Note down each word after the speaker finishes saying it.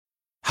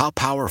How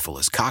powerful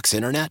is Cox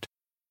Internet?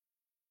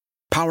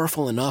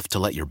 Powerful enough to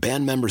let your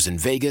band members in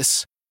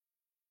Vegas,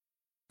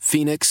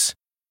 Phoenix,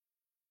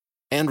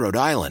 and Rhode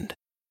Island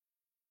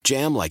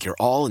jam like you're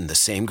all in the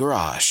same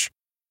garage.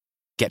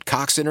 Get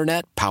Cox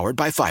Internet powered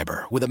by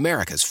fiber with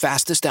America's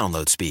fastest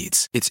download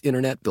speeds. It's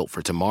internet built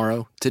for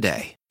tomorrow,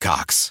 today.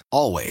 Cox,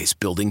 always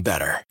building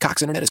better.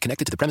 Cox Internet is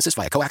connected to the premises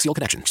via coaxial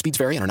connection. Speeds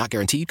vary and are not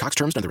guaranteed. Cox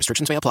terms and other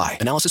restrictions may apply.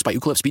 Analysis by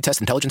Ookla Speed Test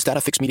Intelligence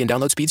Data. Fixed median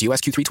download speeds. US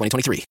Q3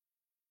 2023.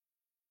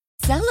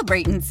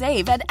 Celebrate and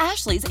save at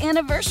Ashley's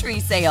Anniversary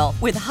Sale.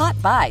 With Hot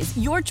Buys,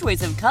 your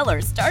choice of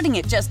colors starting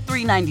at just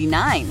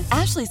 $3.99.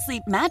 Ashley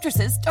Sleep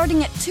mattresses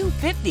starting at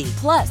 $2.50.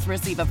 Plus,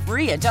 receive a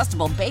free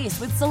adjustable base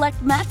with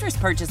select mattress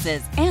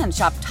purchases. And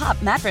shop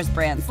top mattress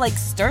brands like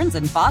Stearns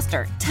 &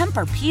 Foster,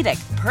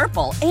 Tempur-Pedic,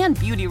 Purple, and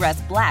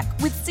Beautyrest Black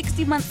with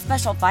 60-month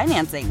special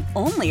financing.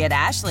 Only at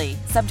Ashley.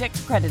 Subject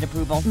to credit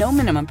approval. No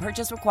minimum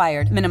purchase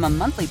required. Minimum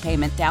monthly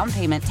payment, down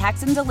payment,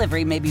 tax, and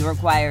delivery may be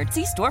required.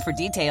 See store for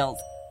details.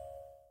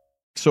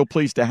 So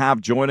pleased to have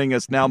joining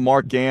us now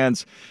Mark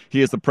Ganz.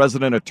 He is the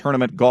president of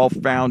Tournament Golf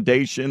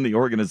Foundation, the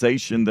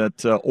organization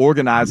that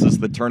organizes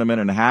the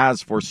tournament and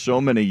has for so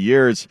many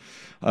years.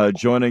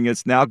 Joining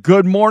us now.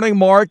 Good morning,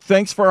 Mark.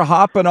 Thanks for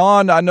hopping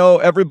on. I know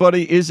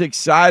everybody is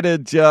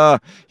excited.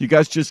 You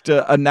guys just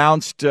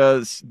announced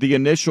the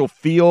initial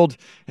field,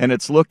 and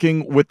it's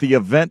looking with the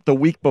event the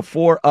week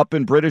before up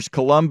in British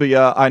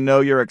Columbia. I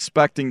know you're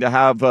expecting to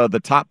have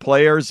the top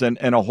players and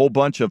a whole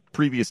bunch of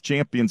previous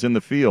champions in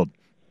the field.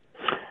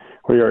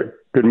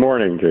 Good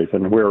morning,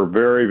 Jason. We're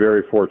very,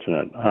 very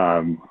fortunate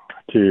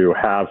to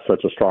have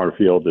such a strong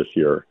field this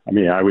year. I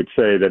mean, I would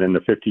say that in the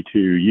 52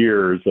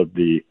 years of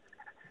the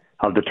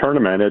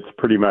tournament, it's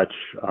pretty much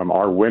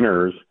our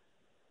winners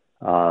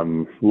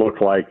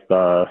look like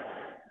the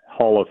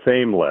Hall of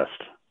Fame list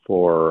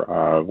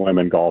for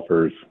women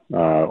golfers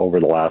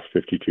over the last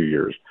 52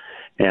 years.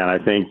 And I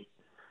think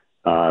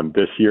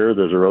this year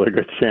there's a really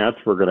good chance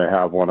we're going to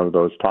have one of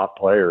those top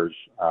players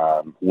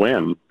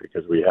win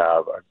because we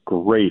have a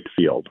great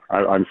field.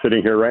 I'm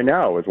sitting here right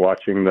now, I was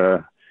watching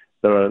the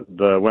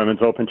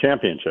Women's Open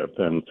Championship,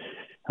 and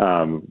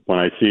when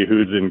I see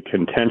who's in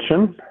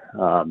contention,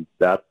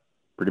 that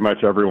pretty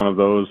much every one of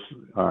those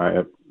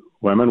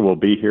women will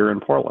be here in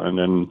Portland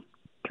in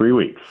 3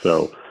 weeks.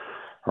 So,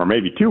 or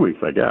maybe 2 weeks,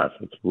 I guess.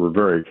 We're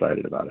very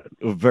excited about it.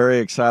 Very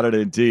excited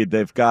indeed.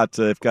 They've got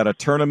a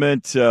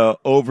tournament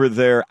over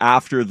there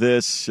after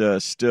this,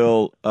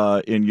 still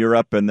in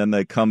Europe, and then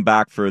they come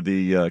back for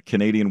the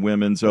Canadian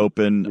Women's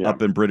Open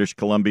up in British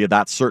Columbia.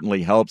 That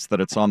certainly helps that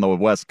it's on the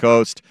West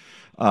Coast.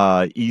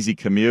 Easy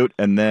commute,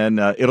 and then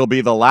it'll be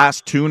the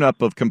last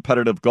tune-up of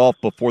competitive golf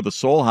before the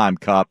Solheim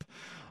Cup.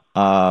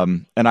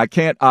 And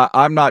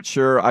I'm not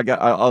sure.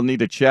 I'll need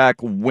to check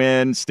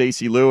when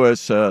Stacey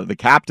Lewis, the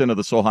captain of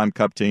the Solheim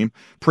Cup team,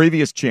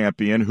 previous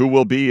champion, who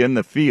will be in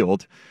the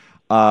field,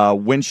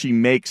 when she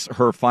makes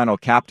her final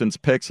captain's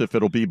picks, if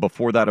it'll be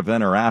before that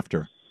event or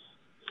after.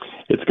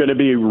 It's going to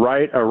be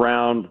right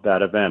around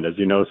that event. As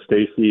you know,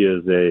 Stacey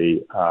is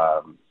a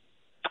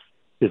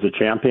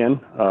champion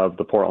of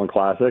the Portland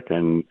Classic,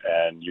 and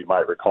you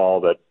might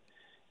recall that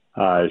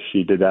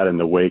she did that in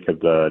the wake of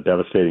the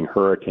devastating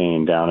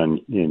hurricane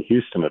down in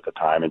Houston at the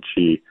time, and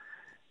she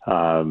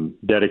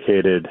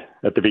dedicated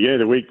at the beginning of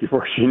the week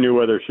before she knew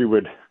whether she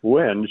would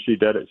win. She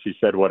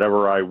said,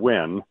 "Whatever I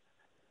win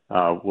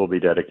will be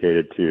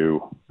dedicated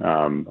to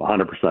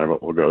 100% of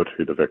it will go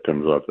to the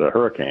victims of the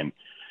hurricane."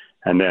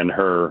 And then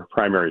her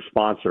primary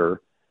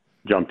sponsor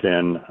jumped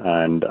in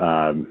and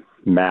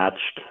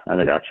matched, I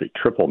think actually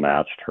triple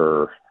matched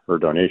her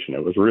donation.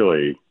 It was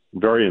really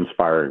very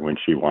inspiring when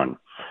she won.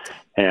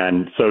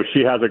 And so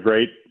she has a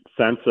great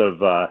sense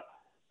of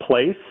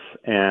place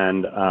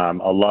and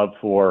a love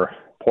for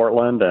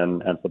Portland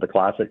and for the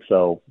Classic.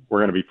 So we're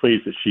going to be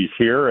pleased that she's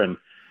here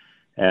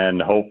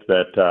and hope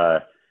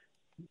that,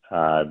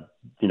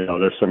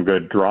 there's some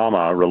good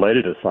drama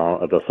related to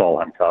the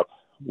Solheim Cup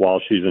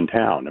while she's in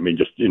town. I mean,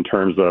 just in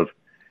terms of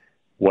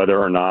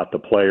whether or not the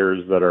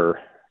players that are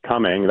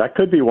coming, that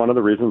could be one of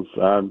the reasons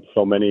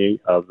so many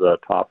of the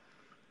top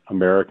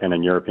American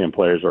and European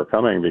players are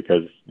coming,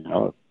 because,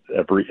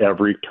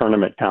 every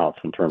tournament counts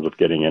in terms of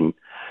getting in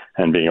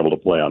and being able to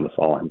play on the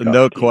Solheim Cup.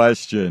 No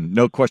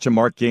question.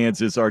 Mark Ganz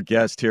is our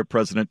guest here,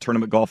 President,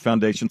 Tournament Golf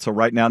Foundation. So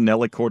right now,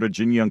 Nelly Korda,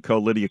 Jin Young Ko,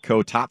 Lydia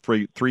Ko, top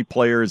three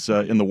players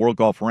in the World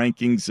Golf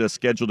Rankings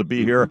scheduled to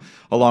be here,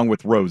 along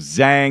with Rose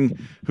Zhang,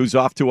 who's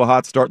off to a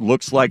hot start.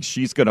 Looks like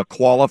she's going to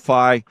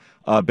qualify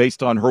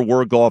based on her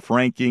World Golf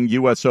ranking.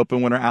 U.S.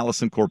 Open winner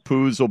Allison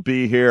Corpuz will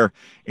be here.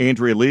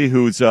 Andrea Lee,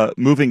 who's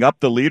moving up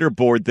the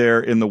leaderboard there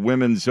in the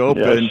Women's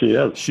Open. Yeah, she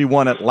is. She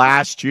won it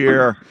last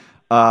year.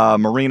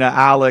 Marina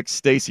Alex,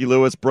 Stacey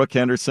Lewis, Brooke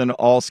Henderson,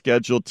 all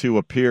scheduled to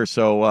appear.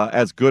 So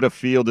as good a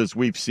field as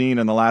we've seen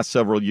in the last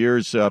several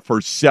years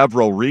for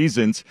several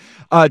reasons.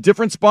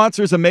 Different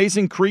sponsors.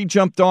 Amazing Creed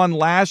jumped on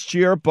last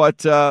year,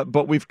 but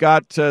we've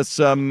got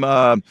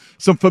some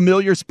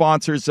familiar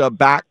sponsors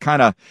back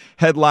kind of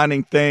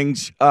headlining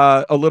things.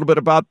 A little bit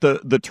about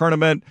the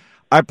tournament.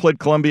 I played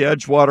Columbia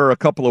Edgewater a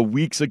couple of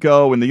weeks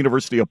ago in the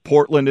University of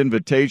Portland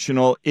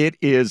Invitational. It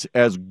is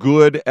as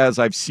good as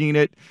I've seen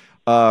it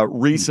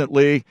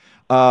recently.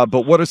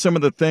 But what are some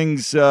of the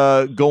things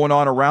going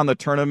on around the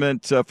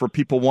tournament for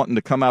people wanting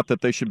to come out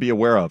that they should be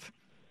aware of?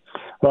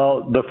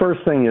 Well, the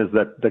first thing is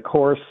that the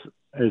course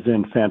is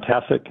in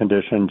fantastic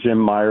condition. Jim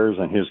Myers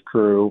and his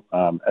crew,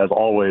 as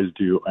always,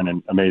 do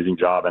an amazing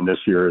job, and this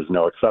year is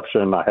no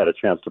exception. I had a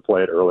chance to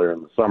play it earlier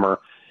in the summer,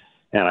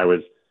 and I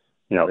was,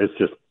 it's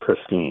just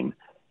pristine.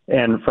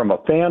 And from a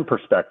fan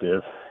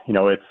perspective,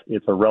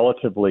 it's a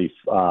relatively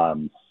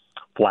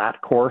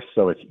flat course,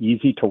 so it's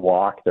easy to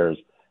walk. There's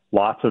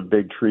lots of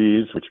big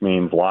trees, which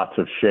means lots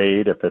of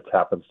shade if it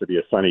happens to be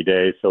a sunny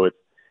day. So it's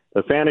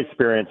the fan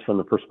experience from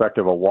the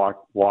perspective of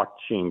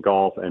watching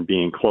golf and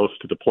being close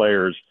to the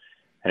players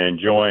and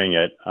enjoying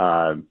it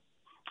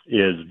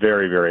is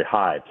very, very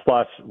high.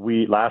 Plus,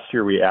 last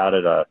year we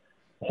added a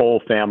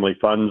whole family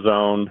fun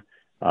zone,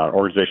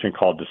 organization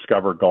called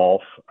Discover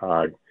Golf,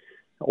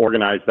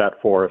 organized that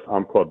for us.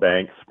 Umpqua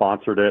Bank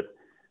sponsored it.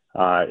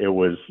 It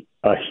was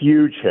a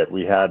huge hit.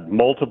 We had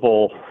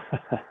multiple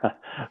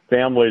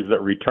families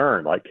that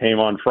returned, came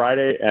on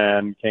Friday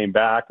and came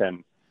back.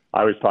 And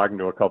I was talking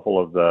to a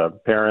couple of the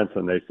parents,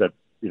 and they said,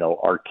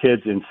 our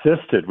kids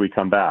insisted we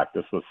come back.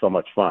 This was so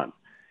much fun.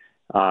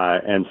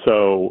 And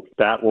so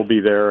that will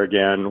be there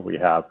again. We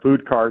have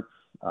food carts.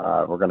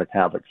 We're going to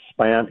have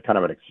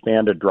an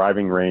expanded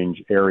driving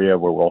range area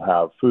where we'll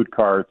have food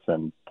carts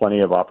and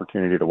plenty of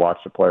opportunity to watch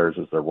the players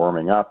as they're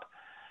warming up,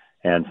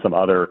 and some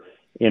other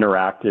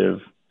interactive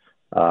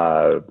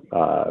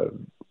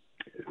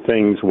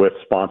things with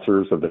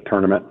sponsors of the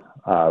tournament.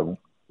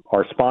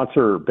 Our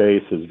sponsor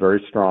base is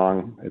very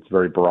strong. It's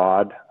very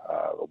broad.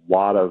 A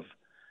lot of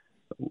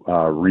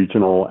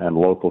regional and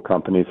local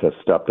companies have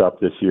stepped up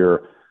this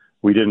year.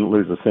 We didn't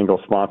lose a single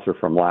sponsor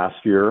from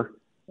last year,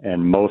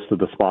 and most of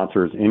the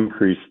sponsors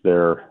increased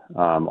their,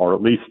 or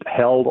at least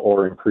held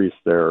or increased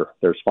their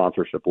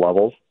sponsorship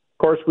levels. Of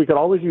course, we could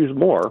always use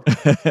more,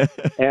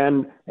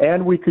 and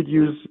we could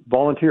use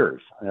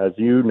volunteers. As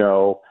you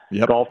know,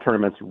 Yep. Golf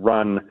tournaments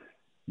run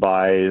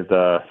by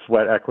the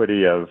sweat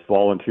equity of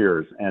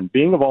volunteers, and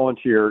being a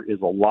volunteer is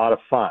a lot of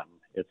fun.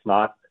 It's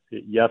not,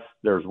 yes,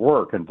 there's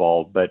work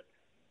involved, but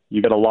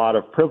you get a lot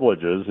of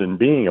privileges in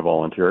being a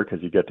volunteer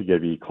because you get to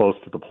be close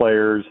to the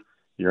players,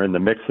 you're in the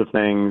mix of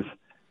things,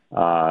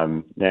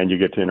 and you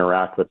get to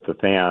interact with the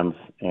fans.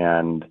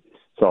 And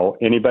so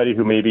anybody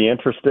who may be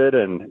interested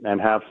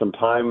and have some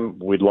time,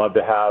 we'd love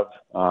to have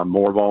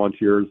more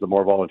volunteers. The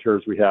more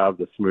volunteers we have,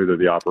 the smoother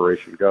the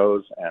operation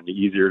goes, and the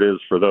easier it is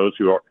for those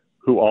who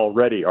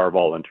already are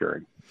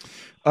volunteering.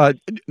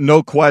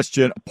 No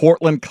question.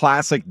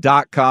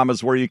 PortlandClassic.com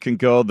is where you can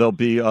go. There'll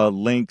be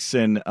links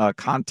and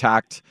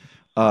contact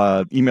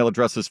email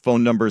addresses,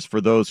 phone numbers for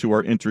those who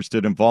are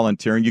interested in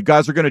volunteering. You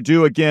guys are going to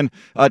do, again,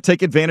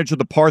 take advantage of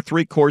the par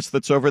 3 course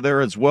that's over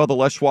there as well, the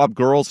Les Schwab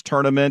Girls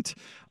Tournament.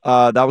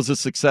 That was a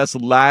success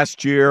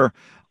last year,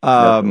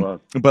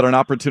 but an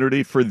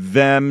opportunity for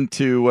them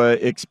to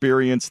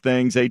experience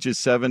things ages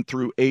 7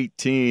 through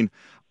 18.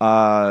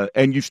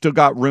 And you've still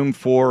got room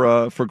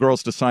for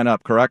girls to sign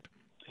up, correct?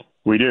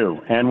 We do.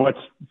 And what's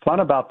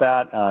fun about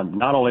that,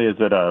 not only is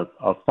it a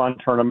fun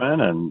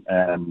tournament,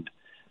 and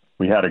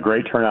we had a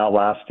great turnout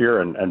last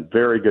year and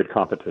very good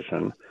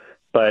competition,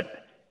 but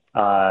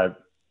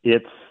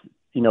it's,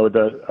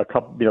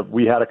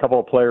 we had a couple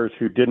of players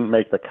who didn't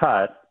make the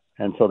cut,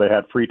 and so they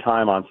had free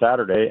time on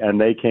Saturday,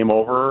 and they came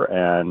over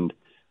and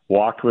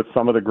walked with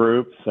some of the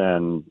groups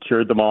and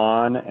cheered them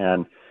on.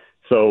 And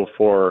so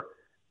for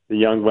the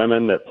young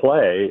women that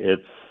play,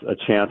 it's a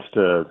chance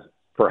to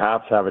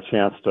perhaps have a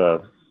chance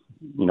to,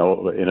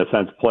 in a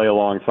sense, play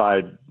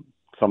alongside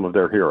some of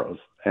their heroes.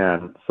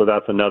 And so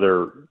that's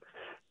another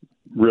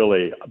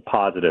really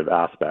positive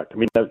aspect. I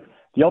mean, the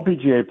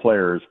LPGA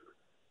players,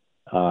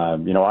 I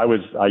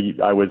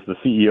was the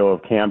CEO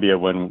of Cambia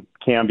when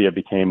Cambia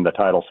became the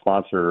title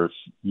sponsors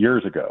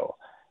years ago.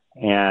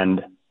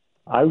 And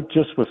I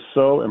just was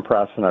so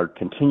impressed, and I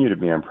continue to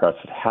be impressed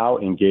at how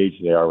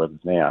engaged they are with the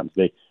fans.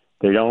 They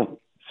don't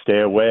stay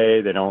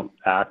away. They don't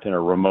act in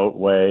a remote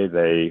way.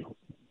 They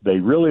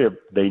really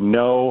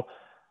know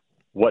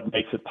what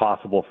makes it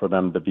possible for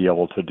them to be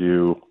able to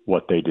do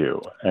what they do.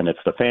 And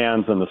it's the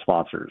fans and the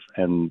sponsors,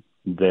 and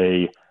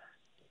they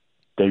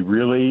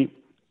really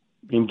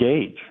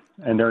engage,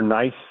 and they're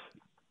nice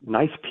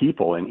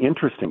people and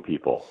interesting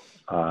people.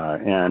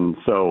 And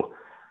so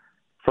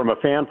from a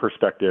fan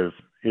perspective,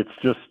 it's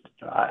just,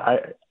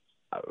 I'd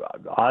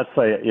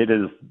say it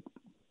is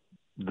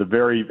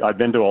I've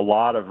been to a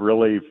lot of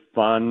really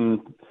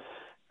fun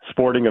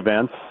sporting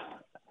events.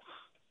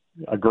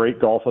 A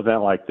great golf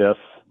event like this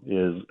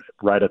is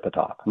right at the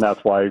top. And that's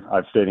why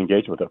I've stayed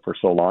engaged with it for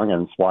so long.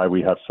 And it's why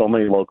we have so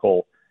many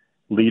local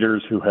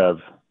leaders who have,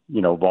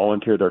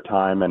 volunteered their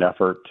time and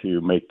effort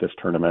to make this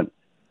tournament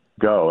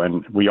go.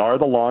 And we are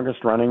the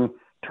longest running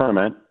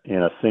tournament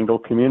in a single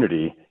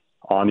community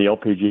on the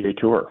LPGA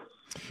Tour.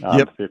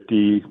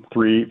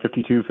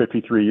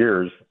 53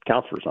 years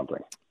counts for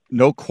something.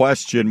 No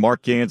question.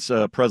 Mark Ganz,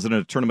 president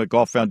of Tournament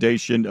Golf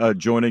Foundation,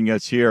 joining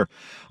us here.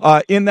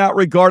 In that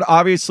regard,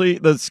 obviously,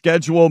 the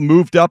schedule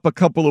moved up a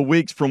couple of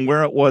weeks from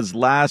where it was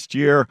last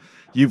year.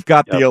 You've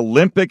got the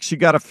Olympics you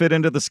got to fit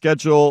into the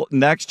schedule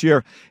next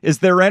year. Is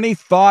there any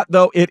thought,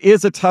 though? It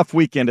is a tough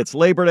weekend. It's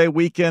Labor Day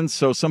weekend,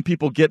 so some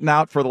people getting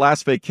out for the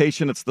last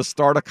vacation. It's the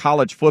start of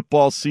college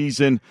football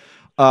season.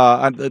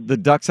 The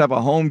Ducks have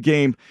a home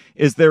game.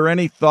 Is there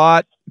any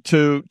thought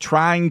to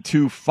trying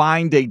to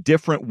find a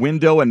different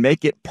window and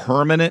make it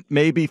permanent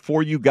maybe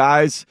for you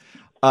guys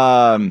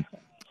to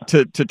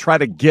try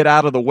to get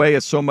out of the way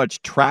of so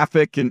much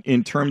traffic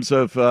in terms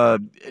of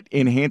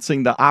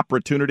enhancing the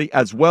opportunity,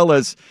 as well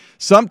as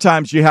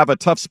sometimes you have a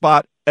tough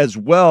spot as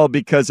well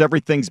because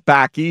everything's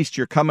back east.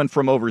 You're coming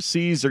from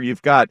overseas, or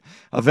you've got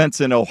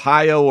events in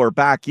Ohio or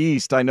back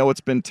east. I know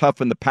it's been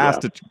tough in the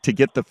past to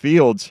get the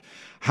fields.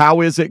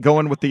 How is it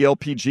going with the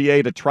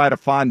LPGA to try to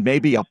find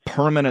maybe a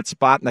permanent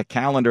spot in the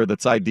calendar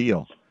that's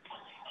ideal?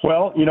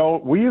 Well,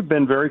 we have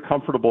been very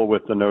comfortable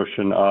with the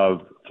notion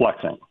of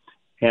flexing,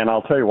 and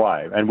I'll tell you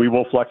why. And we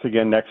will flex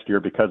again next year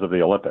because of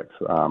the Olympics.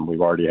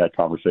 We've already had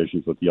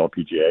conversations with the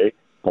LPGA.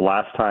 The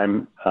last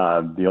time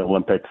the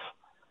Olympics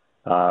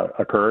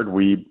occurred,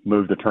 we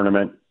moved the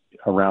tournament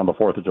around the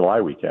 4th of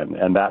July weekend,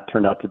 and that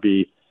turned out to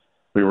be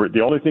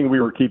the only thing we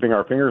were keeping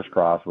our fingers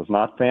crossed was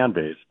not fan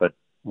base, but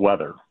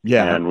weather.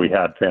 Yeah. And we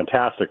had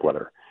fantastic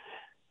weather.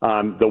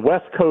 The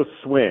West Coast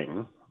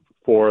swing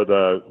for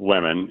the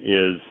women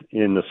is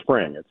in the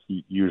spring.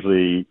 It's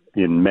usually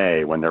in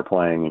May when they're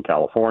playing in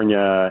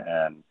California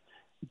and,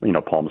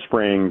 Palm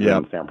Springs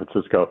and San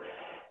Francisco.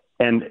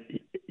 And,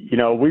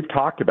 we've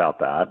talked about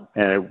that.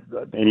 And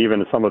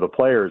even some of the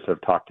players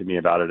have talked to me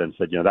about it and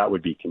said, that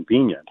would be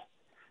convenient.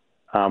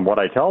 What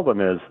I tell them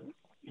is,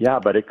 yeah,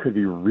 but it could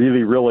be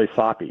really, really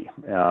soppy.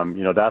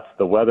 That's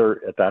the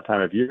weather at that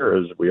time of year,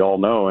 as we all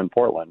know in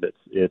Portland.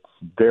 It's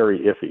very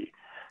iffy.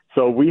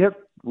 So we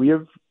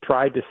have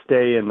tried to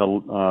stay in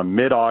the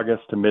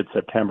mid-August to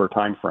mid-September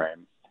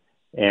timeframe,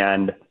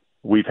 and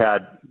we've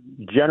had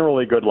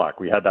generally good luck.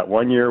 We had that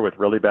one year with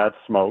really bad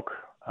smoke,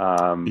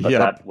 but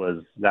that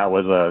was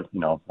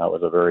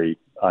a very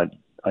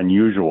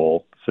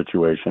unusual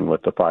situation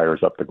with the fires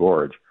up the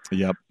gorge.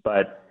 Yep.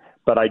 But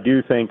I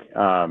do think.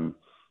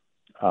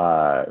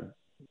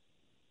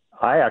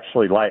 I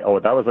actually that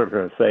was what I was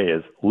going to say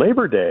is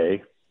Labor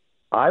Day.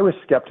 I was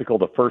skeptical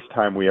the first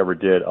time we ever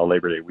did a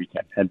Labor Day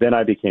weekend, and then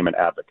I became an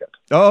advocate.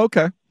 Oh,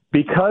 okay.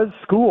 Because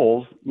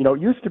schools,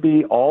 it used to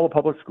be all the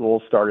public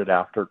schools started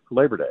after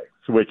Labor Day,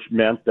 which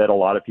meant that a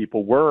lot of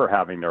people were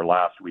having their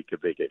last week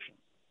of vacation.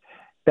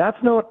 That's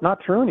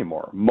not true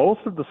anymore.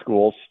 Most of the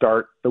schools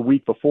start the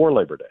week before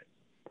Labor Day.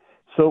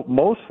 So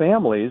most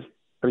families,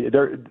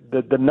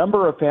 the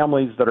number of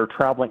families that are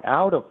traveling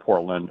out of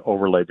Portland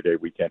over Labor Day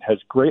weekend has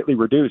greatly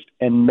reduced.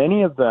 And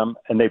many of them,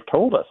 and they've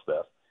told us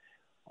this,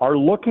 are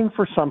looking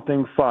for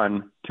something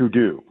fun to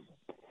do.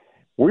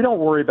 We don't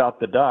worry about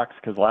the Ducks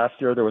because last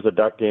year there was a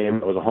Duck game.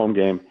 It was a home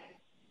game.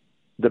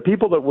 The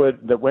people that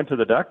went to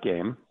the Duck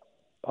game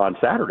on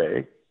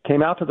Saturday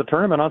came out to the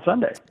tournament on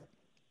Sunday.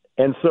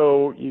 And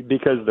so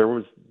because there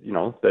was,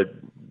 that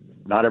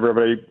not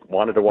everybody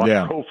wanted to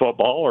watch pro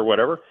football or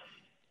whatever.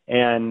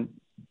 And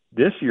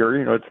this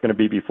year, it's going to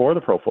be before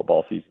the pro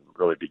football season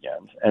really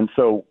begins. And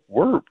so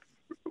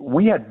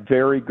we had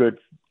very good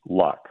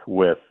luck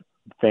with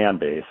fan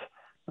base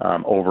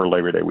over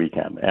Labor Day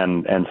weekend.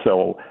 And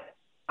so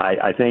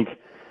I think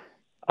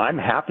I'm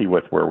happy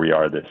with where we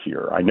are this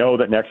year. I know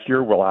that next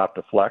year we'll have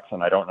to flex,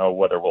 and I don't know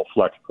whether we'll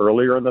flex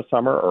earlier in the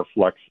summer or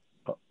flex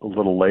a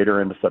little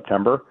later into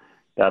September.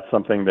 That's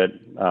something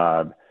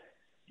that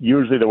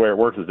usually the way it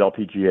works is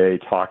LPGA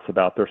talks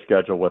about their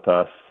schedule with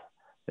us.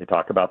 They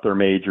talk about their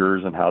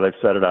majors and how they've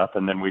set it up,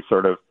 and then we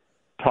sort of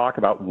talk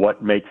about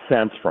what makes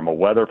sense from a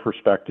weather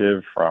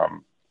perspective,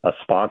 from a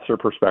sponsor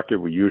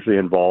perspective. We usually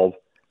involve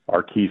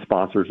our key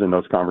sponsors in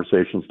those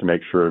conversations to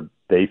make sure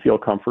they feel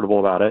comfortable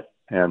about it.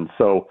 And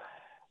so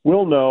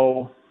we'll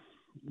know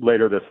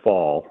later this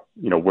fall,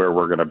 where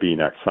we're going to be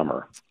next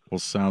summer. Well,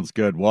 sounds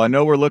good. Well, I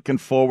know we're looking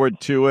forward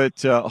to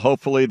it.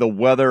 Hopefully the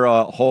weather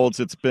holds.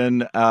 It's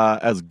been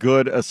as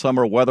good as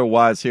summer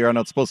weather-wise here. I know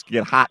it's supposed to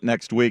get hot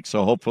next week,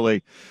 so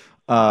hopefully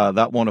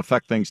that won't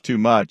affect things too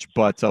much,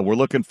 but we're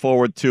looking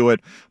forward to it.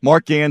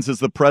 Mark Ganz is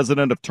the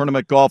president of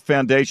Tournament Golf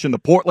Foundation. The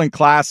Portland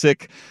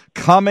Classic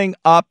coming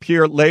up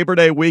here Labor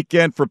Day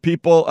weekend for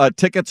people.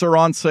 Tickets are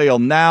on sale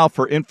now.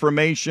 For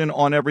information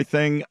on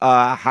everything,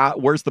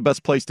 where's the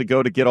best place to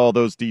go to get all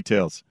those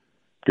details?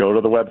 Go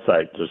to the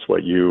website, just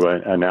what you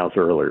announced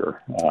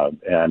earlier,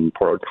 and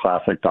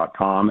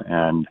portlandclassic.com,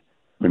 and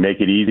we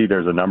make it easy.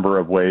 There's a number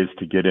of ways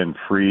to get in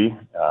free.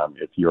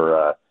 If you're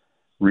a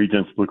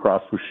Regents Blue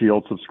Cross Blue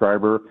Shield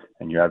subscriber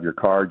and you have your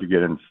card, you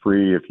get in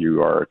free. If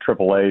you are a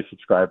AAA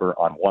subscriber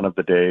on one of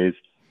the days,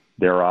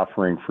 they're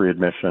offering free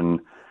admission.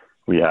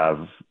 We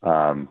have,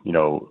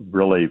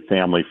 really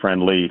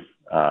family-friendly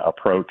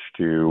approach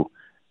to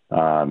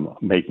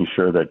making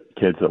sure that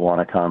kids that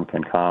want to come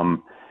can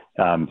come.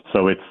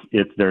 So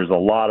there's a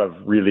lot of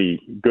really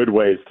good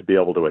ways to be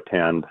able to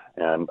attend.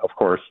 And of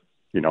course,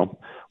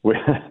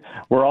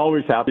 we're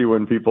always happy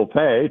when people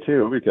pay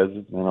too, because,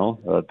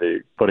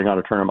 putting on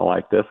a tournament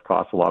like this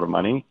costs a lot of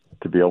money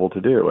to be able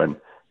to do. And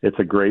it's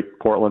a great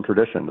Portland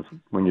tradition.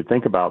 When you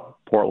think about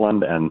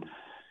Portland and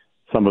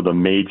some of the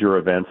major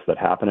events that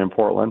happen in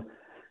Portland,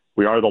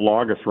 we are the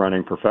longest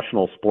running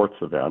professional sports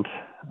event,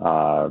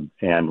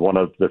 and one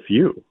of the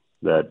few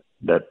that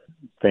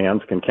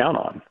fans can count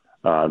on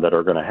that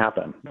are going to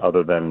happen,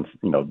 other than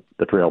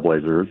the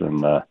Trailblazers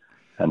and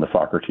the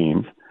soccer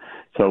teams.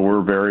 So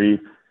we're very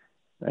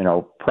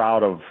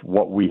proud of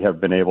what we have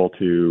been able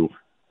to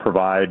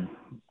provide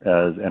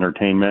as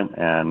entertainment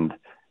and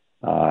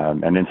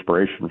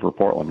inspiration for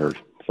Portlanders.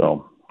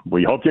 So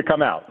we hope you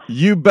come out.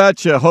 You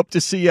betcha. Hope to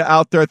see you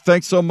out there.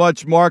 Thanks so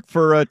much, Mark,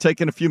 for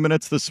taking a few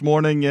minutes this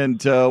morning,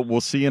 and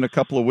we'll see you in a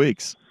couple of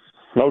weeks.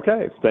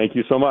 Okay. Thank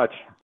you so much.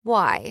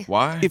 Why?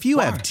 If you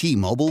have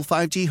T-Mobile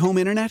 5G home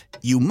internet,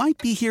 you might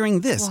be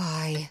hearing this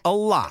a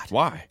lot.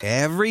 Why?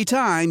 Every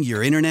time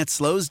your internet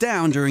slows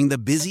down during the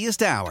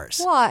busiest hours.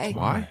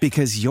 Why?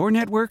 Because your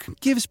network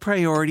gives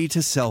priority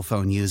to cell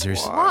phone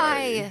users.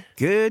 Why?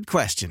 Good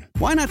question.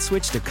 Why not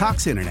switch to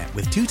Cox Internet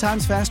with 2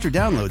 times faster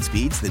download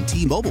speeds than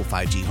T-Mobile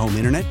 5G home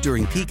internet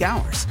during peak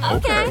hours?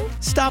 Okay.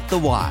 Stop the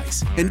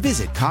whys and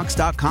visit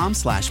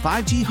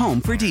cox.com/5G home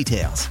for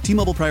details.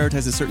 T-Mobile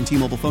prioritizes certain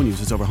T-Mobile phone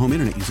users over home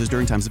internet users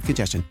during times of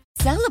congestion.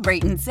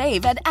 Celebrate and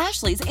save at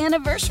Ashley's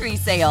Anniversary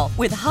Sale.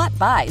 With Hot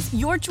Buys,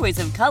 your choice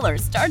of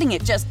colors starting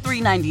at just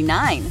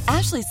 $3.99.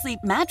 Ashley Sleep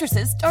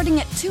mattresses starting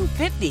at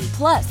 $2.50.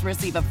 Plus,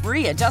 receive a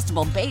free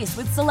adjustable base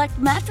with select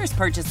mattress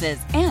purchases.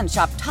 And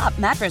shop top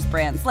mattress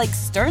brands like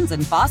Stearns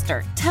 &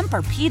 Foster,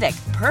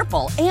 Tempur-Pedic,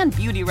 Purple, and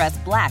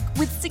Beautyrest Black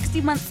with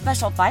 60-month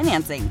special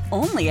financing.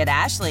 Only at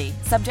Ashley.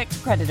 Subject to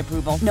credit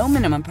approval. No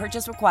minimum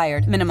purchase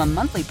required. Minimum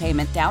monthly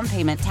payment, down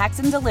payment, tax,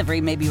 and delivery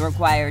may be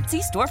required.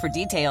 See store for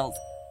details.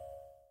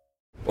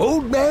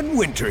 Old Man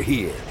Winter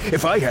here.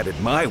 If I had it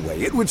my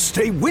way, it would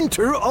stay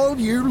winter all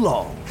year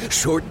long.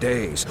 Short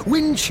days,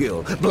 wind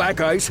chill, black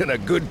ice, and a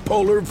good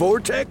polar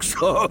vortex.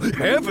 Oh,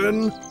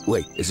 heaven.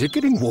 Wait, is it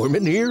getting warm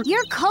in here?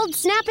 Your cold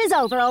snap is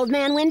over, Old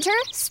Man Winter.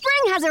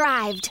 Spring has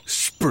arrived.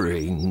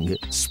 Spring.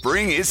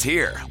 Spring is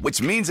here,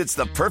 which means it's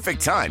the perfect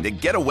time to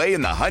get away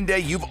in the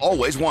Hyundai you've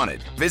always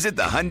wanted. Visit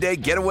the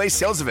Hyundai Getaway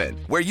Sales Event,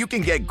 where you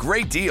can get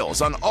great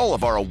deals on all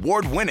of our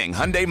award-winning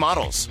Hyundai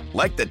models,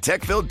 like the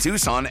tech-filled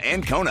Tucson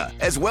and Kona,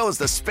 as well as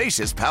the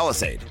spacious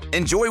Palisade.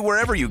 Enjoy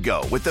wherever you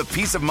go with the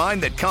peace of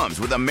mind that comes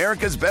with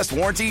America's best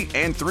warranty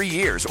and 3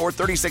 years or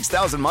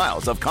 36,000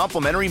 miles of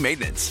complimentary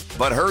maintenance.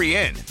 But hurry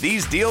in,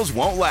 these deals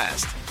won't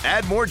last.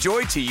 Add more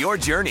joy to your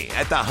journey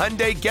at the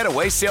Hyundai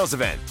Getaway Sales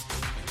Event.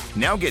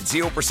 Now get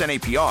 0%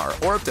 APR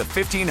or up to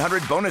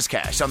 $1,500 bonus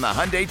cash on the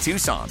Hyundai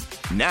Tucson.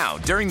 Now,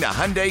 during the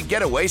Hyundai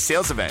Getaway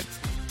Sales Event.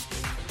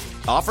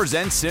 Offers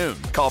end soon.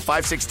 Call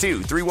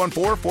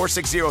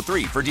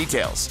 562-314-4603 for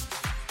details.